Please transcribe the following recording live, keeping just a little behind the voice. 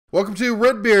Welcome to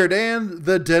Redbeard and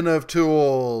the Den of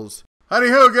Tools. Howdy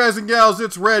ho, guys and gals,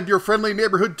 it's Red, your friendly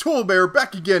neighborhood tool bear,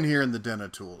 back again here in the Den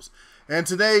of Tools. And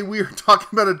today we are talking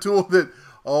about a tool that,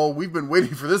 we've been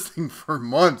waiting for this thing for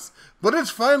months, but it's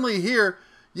finally here.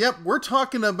 Yep, we're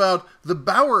talking about the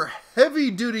Bauer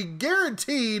heavy-duty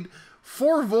guaranteed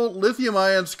 4-volt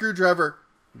lithium-ion screwdriver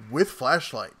with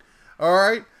flashlight.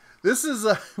 Alright, this is,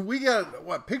 we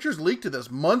got, pictures leaked of this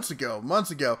months ago,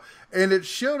 and it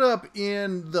showed up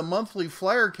in the monthly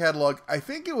flyer catalog, I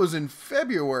think it was in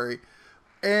February,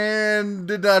 and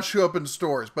did not show up in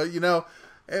stores. But, you know,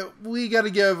 we got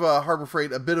to give Harbor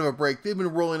Freight a bit of a break. They've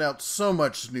been rolling out so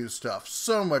much new stuff,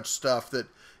 that,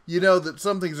 you know, that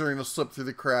some things are going to slip through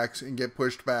the cracks and get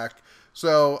pushed back.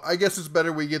 So I guess it's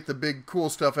better we get the big cool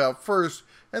stuff out first,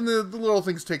 and the little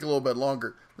things take a little bit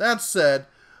longer. That said,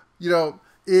 you know,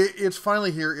 it's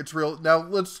finally here. It's real. Now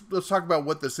let's talk about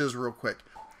what this is real quick.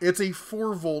 It's a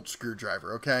 4-volt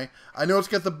screwdriver, okay? I know it's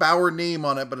got the Bauer name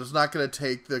on it, but it's not going to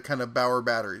take the kind of Bauer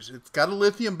batteries. It's got a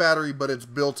lithium battery, but it's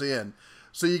built in.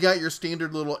 So you got your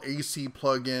standard little AC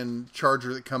plug-in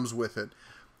charger that comes with it.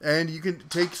 And you can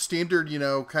take standard, you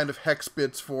know, kind of hex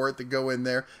bits for it that go in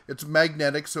there. It's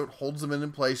magnetic, so it holds them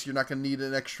in place. You're not going to need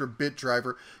an extra bit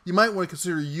driver. You might want to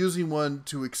consider using one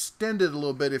to extend it a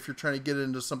little bit if you're trying to get it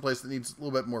into some place that needs a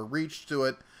little bit more reach to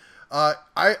it.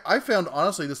 I found,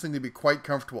 honestly, this thing to be quite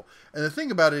comfortable. And the thing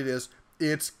about it is,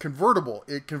 it's convertible.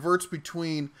 It converts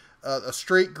between a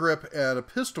straight grip and a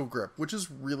pistol grip, which is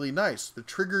really nice. The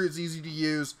trigger is easy to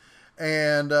use,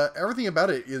 and everything about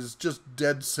it is just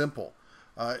dead simple.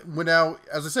 Now,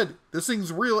 as I said, this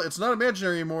thing's real. It's not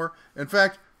imaginary anymore. In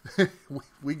fact,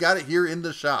 we got it here in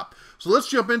the shop. So let's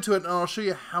jump into it, and I'll show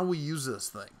you how we use this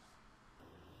thing.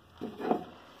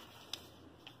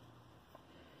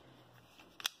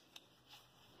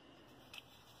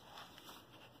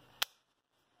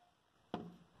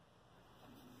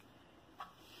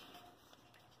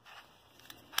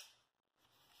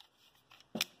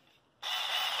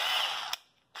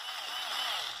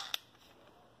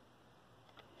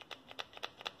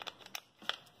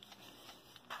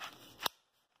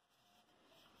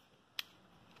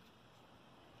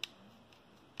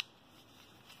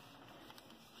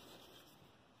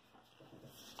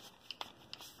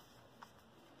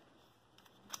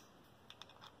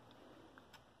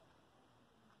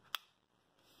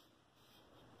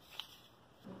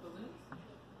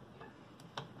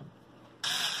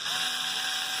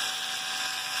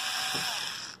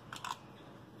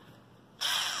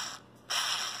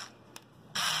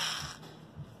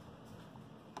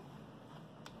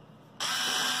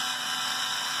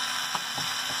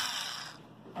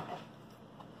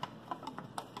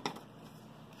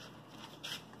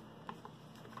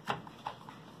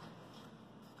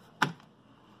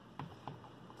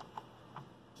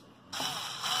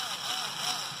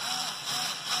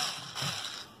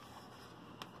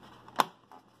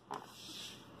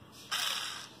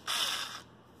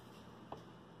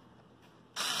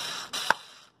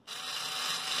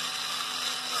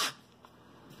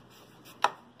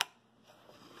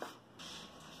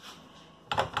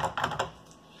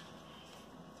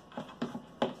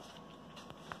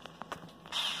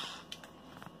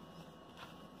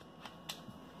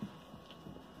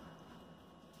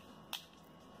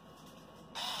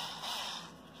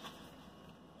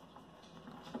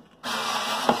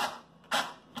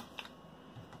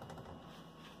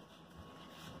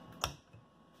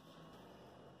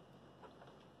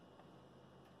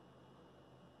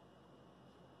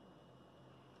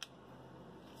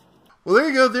 Well, there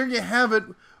you go. There you have it.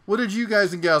 What did you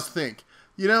guys and gals think?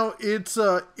 You know, it's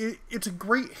a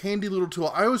great, handy little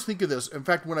tool. I always think of this. In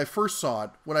fact, when I first saw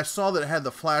it, when I saw that it had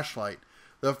the flashlight,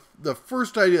 the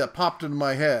first idea that popped into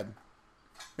my head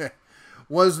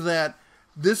was that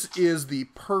this is the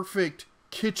perfect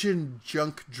kitchen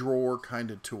junk drawer kind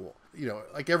of tool. You know,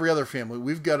 like every other family,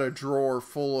 we've got a drawer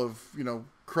full of, you know,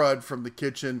 crud from the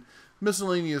kitchen,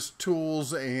 miscellaneous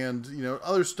tools and, you know,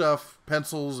 other stuff,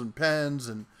 pencils and pens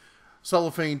and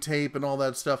cellophane tape and all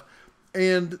that stuff,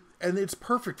 and it's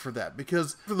perfect for that,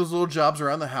 because for those little jobs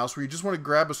around the house where you just want to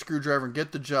grab a screwdriver and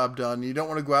get the job done, you don't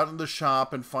want to go out in the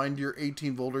shop and find your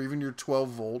 18 volt or even your 12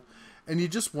 volt, and you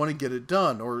just want to get it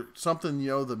done, or something, you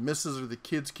know, the missus or the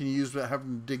kids can use without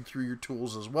having to dig through your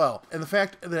tools as well. And the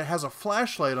fact that it has a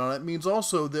flashlight on it means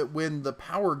also that when the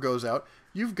power goes out,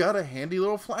 you've got a handy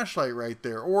little flashlight right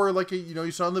there. Or like, you know,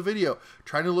 you saw in the video,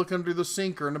 trying to look under the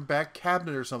sink or in a back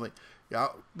cabinet or something. Yeah,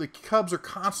 the cubs are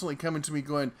constantly coming to me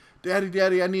going, Daddy,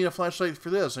 Daddy, I need a flashlight for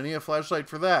this. I need a flashlight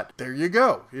for that. There you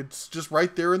go. It's just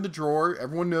right there in the drawer.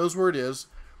 Everyone knows where it is.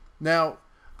 Now,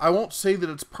 I won't say that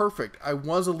it's perfect. I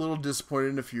was a little disappointed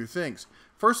in a few things.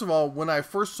 First of all, when I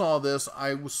first saw this,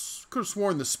 could have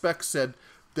sworn the spec said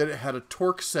that it had a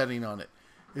torque setting on it.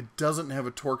 It doesn't have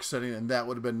a torque setting, and that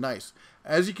would have been nice.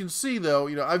 As you can see, though,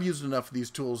 I've used enough of these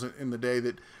tools in the day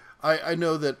that I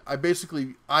know that I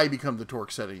become the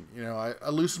torque setting. I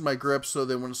loosen my grip so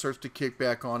that when it starts to kick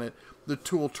back on it, the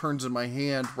tool turns in my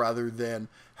hand rather than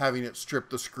having it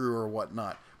strip the screw or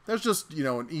whatnot. That's just,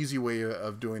 an easy way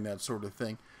of doing that sort of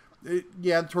thing.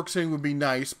 Yeah, torque setting would be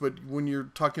nice, but when you're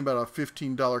talking about a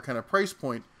 $15 kind of price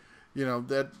point,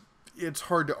 that it's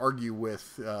hard to argue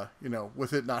with,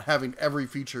 with it not having every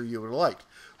feature you would have liked.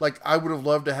 Like, I would have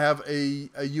loved to have a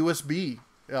USB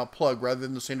plug rather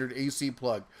than the standard AC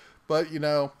plug. But,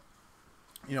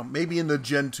 maybe in the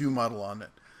Gen 2 model on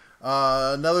it.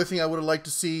 Another thing I would have liked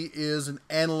to see is an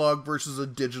analog versus a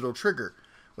digital trigger.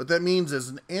 What that means is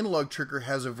an analog trigger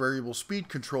has a variable speed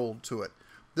control to it.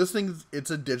 This thing,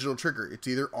 it's a digital trigger. It's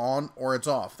either on or it's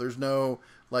off. There's no,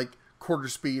 like, quarter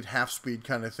speed, half speed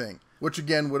kind of thing. Which,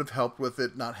 again, would have helped with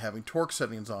it not having torque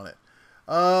settings on it.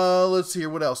 Let's see here,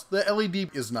 what else? The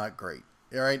LED is not great.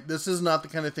 All right, this is not the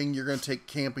kind of thing you're going to take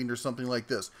camping or something like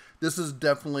this. This is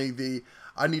definitely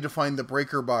I need to find the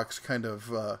breaker box kind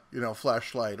of,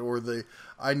 flashlight, or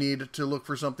I need to look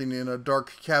for something in a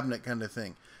dark cabinet kind of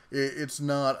thing. It's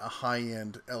not a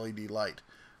high-end LED light.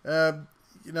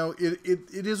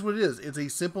 It is what it is. It's a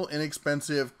simple,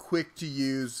 inexpensive, quick to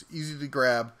use, easy to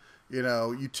grab,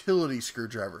 utility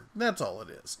screwdriver. That's all it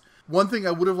is. One thing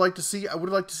I would have liked to see,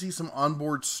 some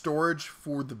onboard storage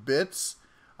for the bits.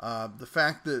 The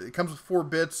fact that it comes with 4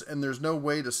 bits and there's no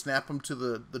way to snap them to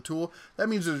the tool, that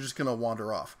means they're just going to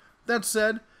wander off. That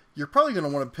said, you're probably going to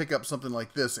want to pick up something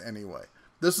like this anyway.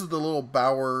 This is the little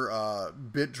Bauer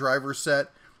bit driver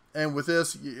set. And with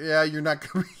this, yeah, you're not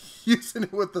going to be using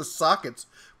it with the sockets.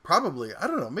 Probably, I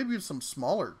don't know, maybe some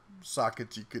smaller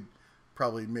sockets you could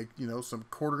probably make, some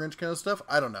 1/4 inch kind of stuff.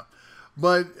 I don't know.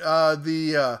 But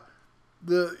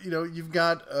you've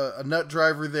got a nut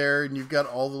driver there, and you've got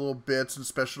all the little bits and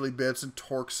specialty bits and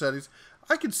torque settings.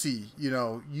 I could see,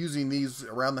 using these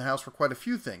around the house for quite a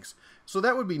few things. So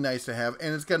that would be nice to have.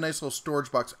 And it's got a nice little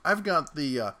storage box. I've got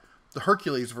the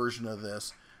Hercules version of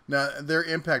this. Now, they're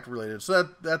impact related, so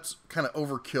that's kind of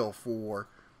overkill for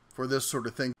this sort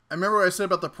of thing. I remember what I said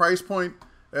about the price point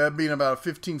being about a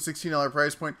 $15, $16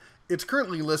 price point. It's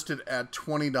currently listed at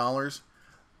 $20.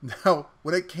 Now,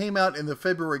 when it came out in the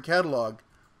February catalog,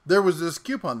 there was this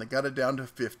coupon that got it down to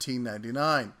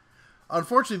 $15.99.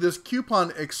 Unfortunately, this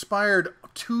coupon expired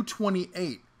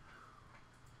 $2.28.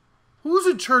 Who's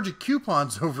in charge of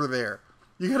coupons over there?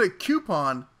 You got a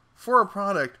coupon for a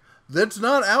product that's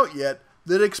not out yet,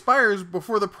 that expires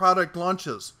before the product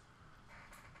launches.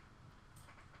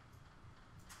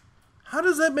 How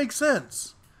does that make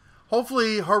sense?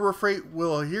 Hopefully Harbor Freight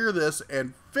will hear this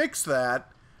and fix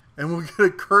that, and we'll get a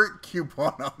current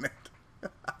coupon on it.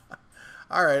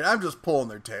 Alright, I'm just pulling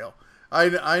their tail.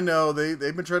 I know they've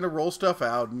been trying to roll stuff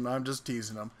out, and I'm just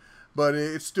teasing them. But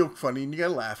it's still funny, and you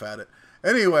gotta laugh at it.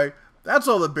 Anyway, that's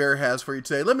all that Bear has for you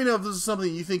today. Let me know if this is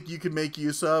something you think you could make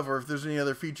use of, or if there's any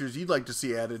other features you'd like to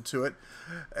see added to it.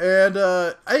 And,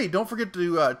 hey, don't forget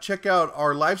to check out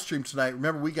our live stream tonight.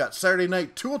 Remember, we got Saturday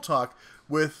Night Tool Talk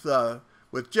with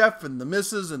Jeff and the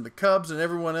Missus and the Cubs and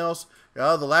everyone else. The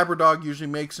Labradog usually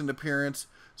makes an appearance.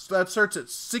 So that starts at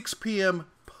 6 p.m.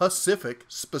 Pacific,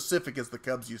 specific as the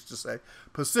Cubs used to say,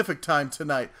 Pacific time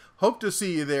tonight. Hope to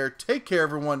see you there. Take care,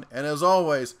 everyone. And as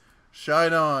always,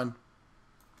 shine on.